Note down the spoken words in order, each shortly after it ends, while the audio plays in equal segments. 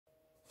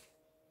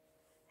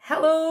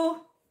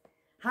Hello!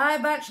 Hi,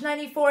 Batch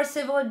 94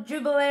 Civil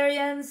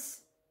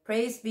Jubilarians.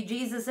 Praise be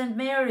Jesus and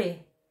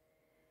Mary.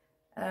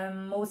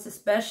 Most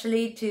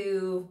especially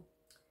to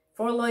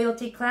For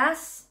Loyalty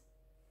class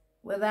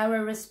with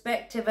our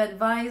respective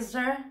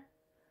advisor,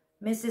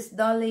 Mrs.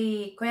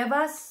 Dolly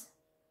Cuevas.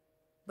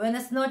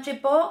 Buenas noches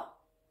po,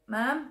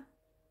 ma'am.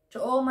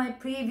 To all my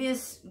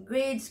previous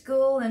grade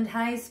school and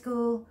high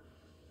school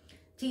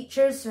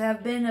teachers who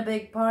have been a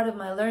big part of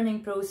my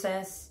learning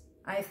process,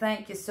 I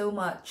thank you so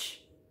much.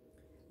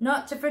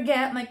 Not to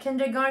forget my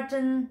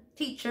kindergarten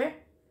teacher,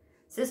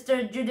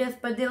 Sister Judith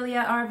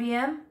Padilla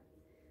RVM.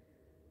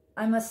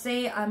 I must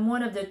say I'm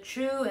one of the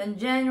true and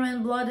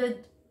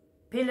genuine-blooded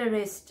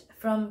Pilarists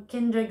from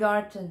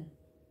kindergarten.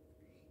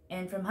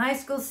 And from high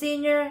school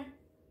senior,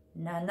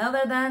 none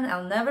other than,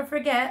 I'll never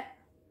forget,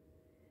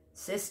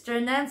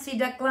 Sister Nancy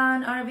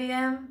Daclan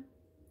RVM.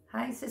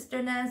 Hi,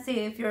 Sister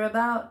Nancy, if you're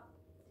about.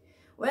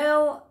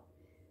 Well,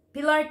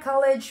 Pilar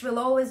College will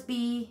always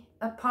be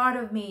a part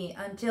of me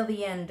until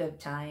the end of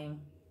time.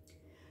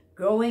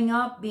 Growing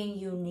up being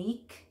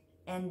unique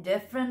and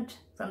different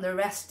from the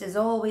rest is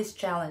always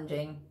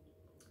challenging,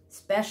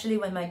 especially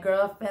when my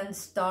girlfriends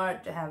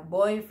start to have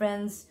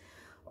boyfriends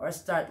or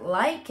start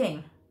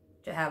liking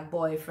to have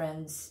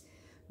boyfriends,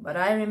 but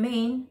I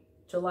remain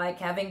to like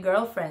having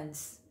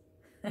girlfriends.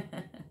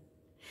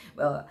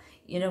 Well,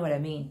 you know what I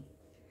mean.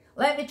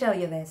 Let me tell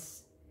you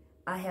this.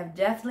 I have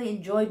definitely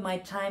enjoyed my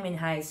time in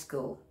high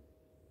school.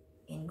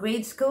 In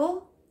grade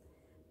school,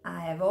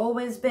 I have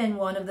always been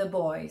one of the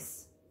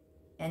boys.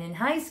 And in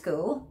high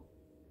school,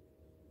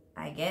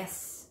 I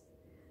guess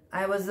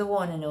I was the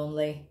one and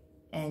only.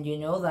 And you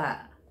know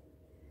that.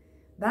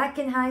 Back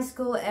in high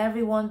school,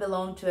 everyone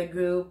belonged to a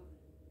group,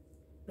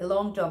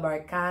 belonged to a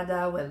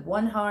barcada with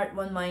one heart,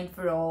 one mind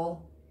for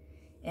all.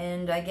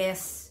 And I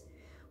guess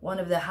one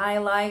of the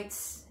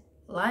limelights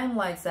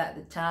at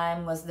the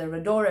time was the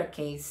Rodora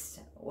case,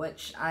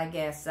 which I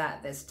guess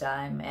at this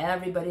time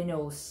everybody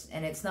knows,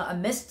 and it's not a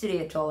mystery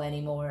at all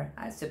anymore,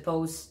 I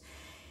suppose.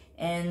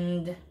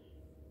 And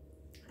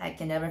I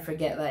can never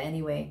forget that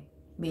anyway,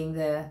 being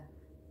the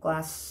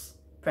class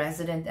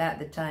president at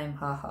the time.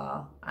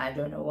 Haha, I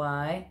don't know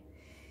why.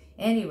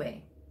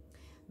 Anyway,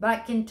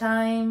 back in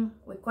time,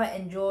 we quite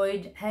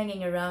enjoyed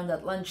hanging around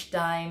at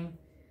lunchtime,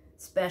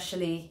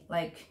 especially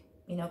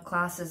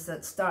classes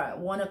that start at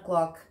 1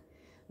 o'clock,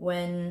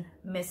 when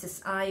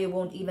Mrs. Ayu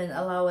won't even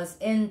allow us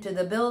into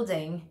the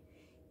building,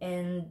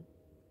 and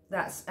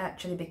that's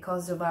actually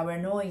because of our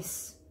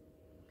noise.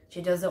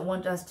 She doesn't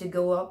want us to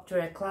go up to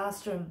her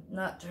classroom.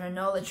 Not to her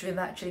knowledge, we've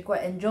actually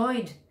quite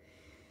enjoyed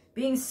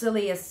being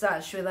silly as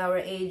such with our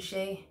age,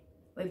 eh?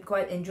 We've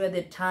quite enjoyed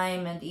the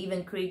time and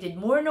even created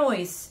more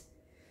noise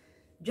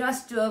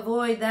just to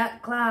avoid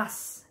that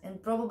class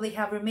and probably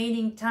have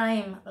remaining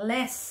time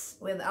less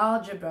with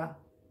algebra.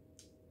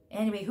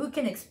 Anyway, who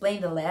can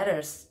explain the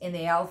letters in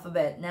the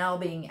alphabet now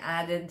being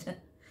added?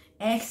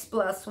 X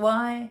plus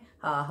Y,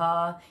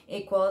 haha,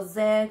 equals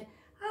Z.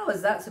 How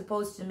is that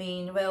supposed to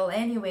mean? Well,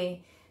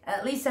 anyway,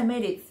 at least I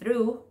made it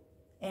through,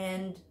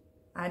 and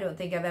I don't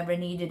think I've ever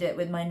needed it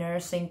with my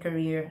nursing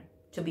career,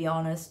 to be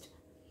honest.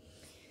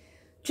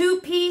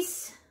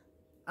 Two-piece,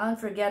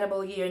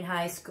 unforgettable year in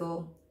high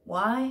school.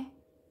 Why?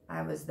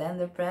 I was then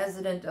the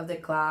president of the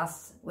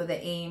class with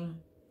the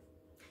aim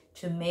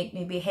to make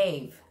me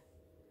behave.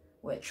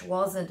 Which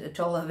wasn't at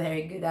all a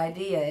very good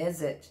idea,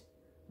 is it?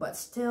 But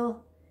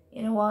still,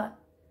 you know what?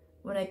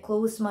 When I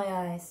close my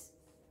eyes,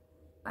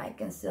 I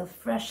can still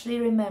freshly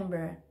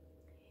remember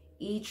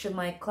each of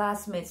my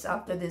classmates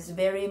up to this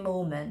very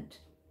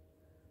moment.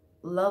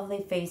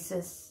 Lovely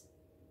faces,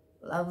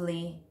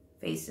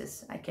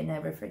 I can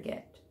never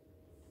forget.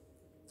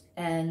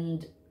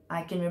 And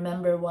I can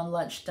remember one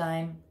lunch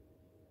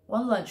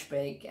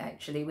break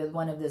actually, with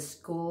one of the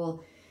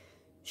school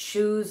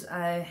shoes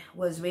I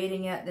was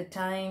waiting at the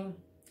time.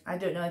 I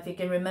don't know if you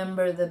can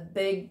remember the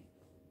big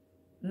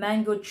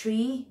mango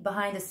tree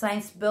behind the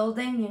science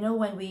building, you know,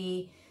 when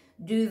we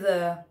do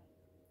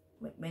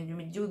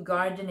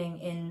gardening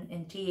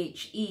in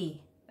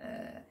THE.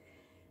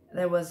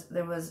 There was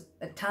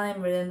a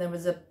time when there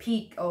was a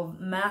peak of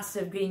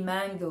massive green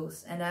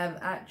mangoes, and I've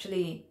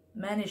actually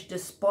managed to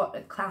spot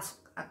a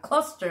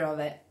cluster of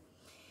it.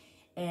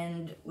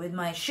 And with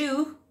my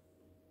shoe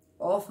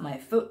off my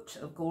foot,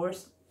 of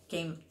course,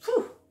 came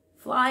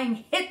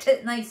flying, hit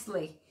it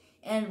nicely,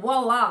 and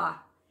voila,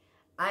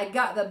 I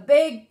got the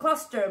big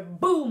cluster,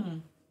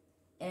 boom,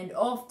 and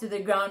off to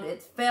the ground.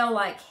 It fell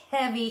like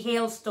heavy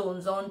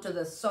hailstones onto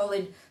the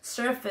solid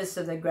surface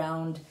of the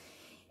ground.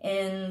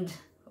 And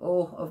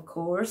oh, of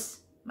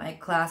course, my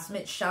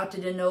classmates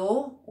shouted an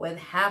 "oh" with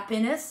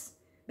happiness,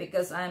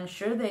 because I'm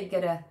sure they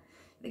get to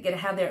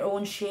have their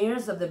own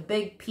shares of the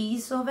big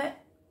piece of it.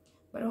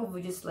 But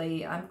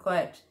obviously I'm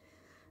quite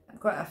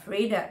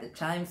afraid at the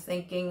time,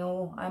 thinking,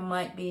 oh, I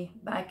might be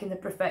back in the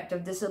Prefect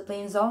of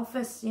Discipline's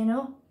office, you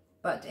know.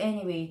 But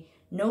anyway,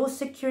 no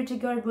security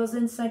guard was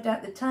in sight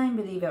at the time,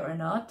 believe it or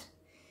not.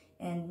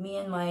 And me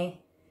and my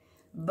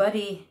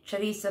buddy,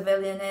 Charissa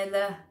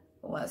Villanella,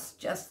 was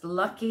just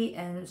lucky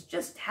and was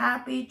just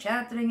happy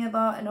chattering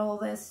about and all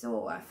this.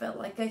 So I felt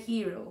like a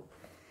hero.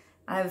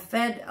 I've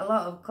fed a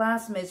lot of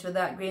classmates with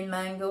that green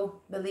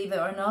mango, believe it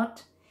or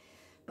not.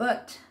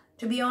 But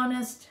to be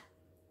honest,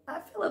 I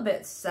feel a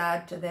bit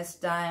sad to this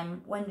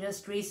time when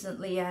just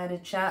recently I had a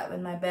chat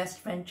with my best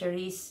friend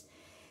Therese,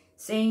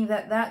 saying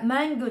that that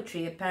mango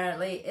tree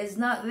apparently is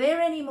not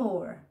there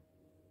anymore.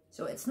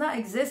 So it's not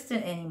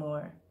existent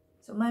anymore.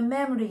 So my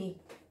memory,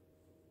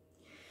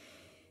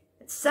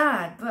 it's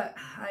sad, but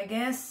I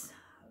guess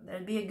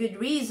there'd be a good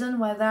reason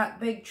why that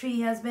big tree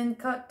has been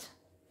cut.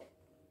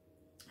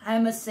 I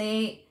must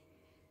say,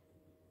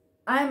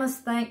 I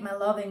must thank my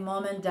loving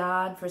mom and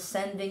dad for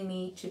sending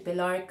me to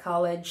Pilar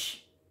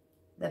College,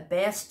 the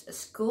best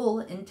school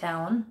in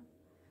town.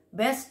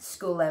 Best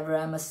school ever,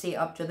 I must say,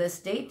 up to this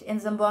date in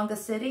Zamboanga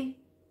City.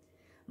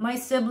 My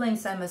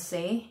siblings, I must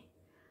say,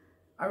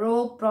 are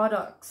all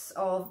products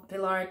of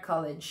Pilar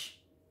College.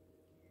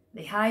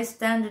 The high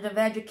standard of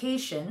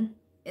education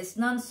is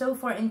none so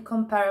far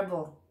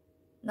incomparable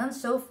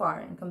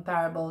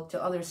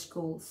to other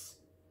schools.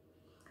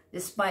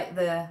 Despite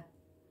the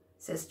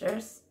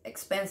sisters'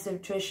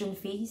 expensive tuition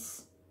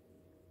fees,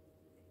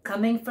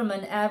 coming from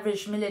an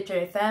average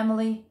military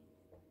family,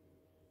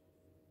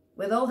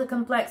 with all the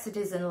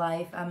complexities in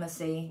life, I must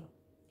say,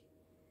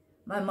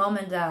 my mom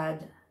and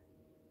dad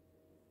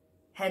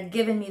had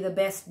given me the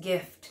best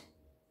gift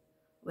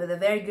with a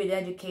very good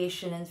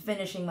education and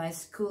finishing my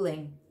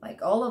schooling,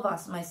 like all of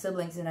us, my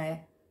siblings and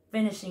I,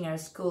 finishing our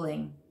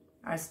schooling,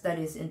 our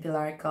studies in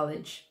Pilar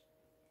College.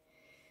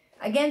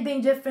 Again,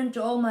 being different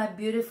to all my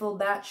beautiful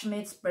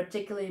batchmates,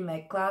 particularly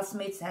my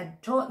classmates,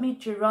 had taught me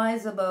to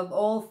rise above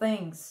all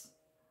things.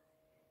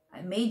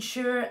 I made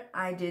sure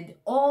I did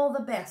all the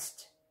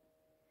best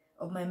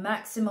of my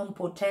maximum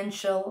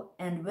potential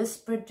and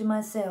whispered to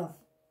myself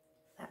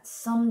that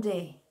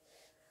someday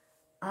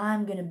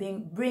I'm going to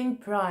bring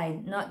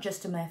pride not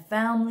just to my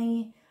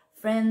family,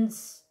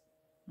 friends,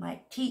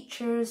 my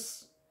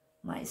teachers,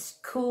 my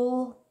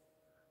school,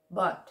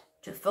 but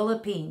to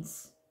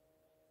Philippines.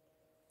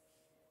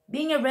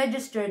 Being a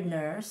registered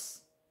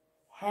nurse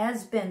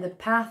has been the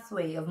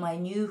pathway of my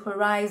new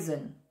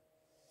horizon,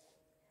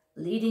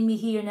 leading me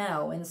here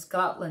now in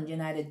Scotland,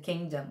 United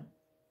Kingdom.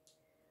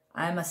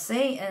 I must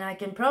say, and I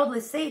can proudly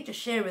say to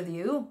share with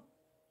you,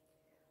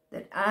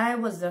 that I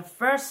was the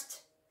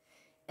first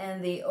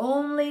and the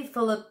only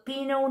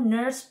Filipino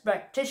nurse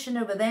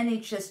practitioner with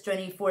NHS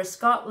 24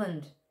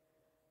 Scotland,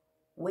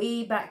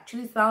 way back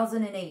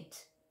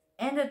 2008.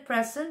 And at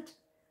present,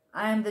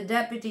 I am the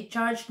deputy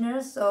charge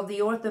nurse of the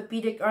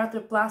orthopedic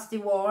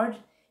arthroplasty ward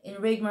in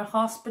Rigmore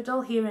Hospital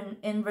here in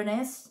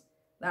Inverness.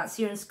 That's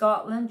here in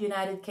Scotland,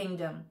 United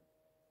Kingdom.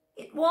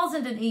 It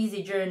wasn't an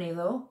easy journey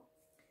though.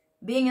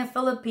 Being a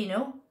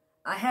Filipino,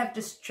 I have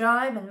to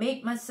strive and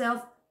make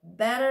myself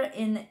better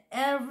in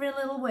every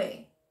little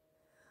way.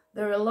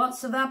 There are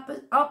lots of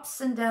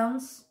ups and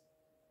downs.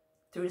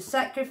 Through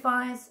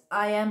sacrifice,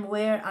 I am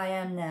where I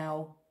am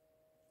now,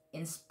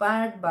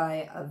 inspired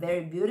by a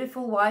very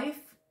beautiful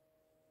wife,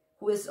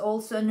 who is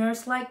also a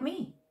nurse like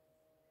me.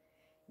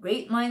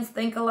 Great minds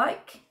think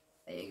alike.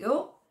 There you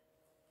go.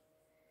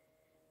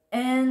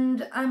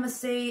 And I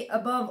must say,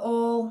 above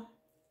all,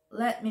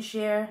 let me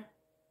share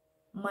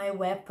my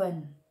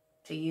weapon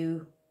to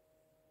you.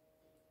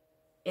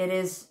 It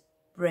is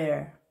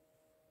prayer.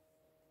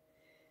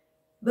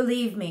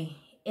 Believe me,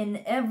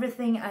 in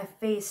everything I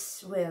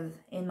face with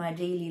in my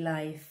daily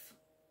life,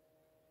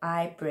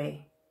 I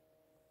pray.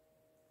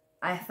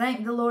 I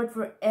thank the Lord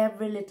for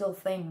every little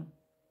thing.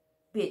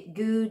 Be it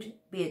good,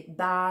 be it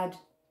bad,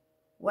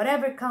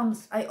 whatever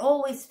comes, I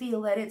always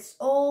feel that it's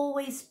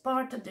always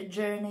part of the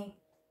journey.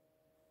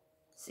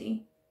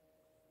 See?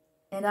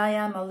 And I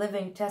am a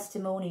living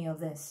testimony of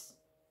this.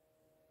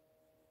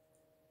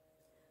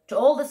 To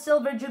all the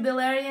Silver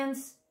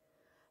Jubilarians,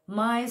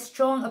 my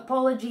strong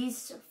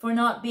apologies for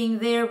not being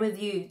there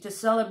with you to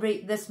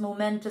celebrate this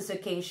momentous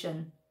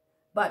occasion,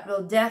 but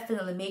will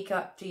definitely make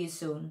up to you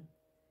soon.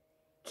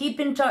 Keep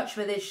in touch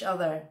with each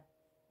other.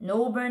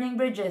 No burning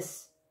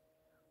bridges.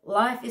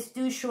 Life is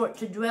too short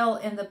to dwell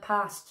in the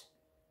past.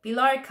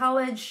 Pilar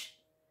College,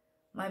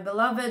 my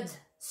beloved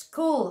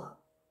school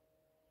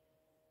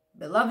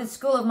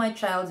of my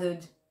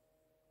childhood.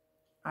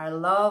 Our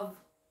love,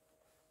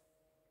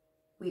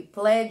 we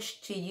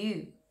pledge to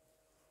you.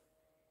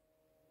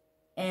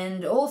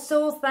 And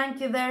also, thank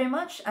you very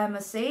much, I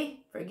must say,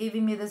 for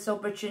giving me this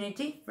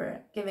opportunity,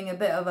 for giving a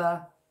bit of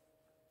a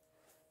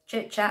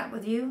chit-chat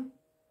with you.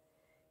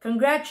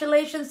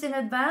 Congratulations in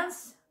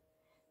advance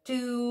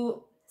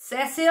to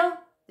Cecil,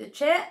 the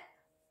chat.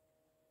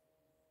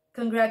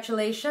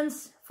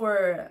 Congratulations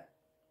for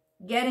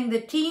getting the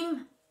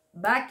team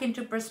back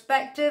into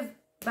perspective,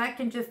 back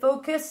into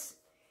focus.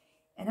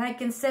 And I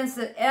can sense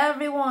that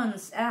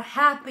everyone's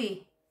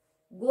happy,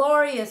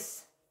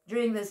 glorious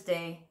during this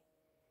day.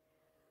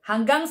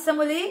 Hanggang sa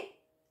muli,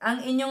 ang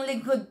inyong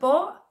lingkod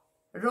po,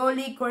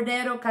 Rolly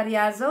Cordero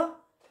Carriazo,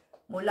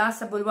 mula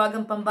sa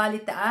Bulwagang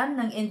Pambalitaan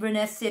ng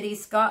Inverness City,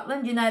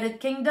 Scotland, United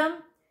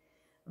Kingdom,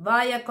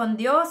 via con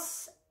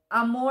Dios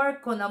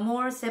Amor con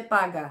amor se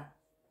paga.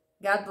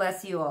 God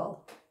bless you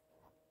all.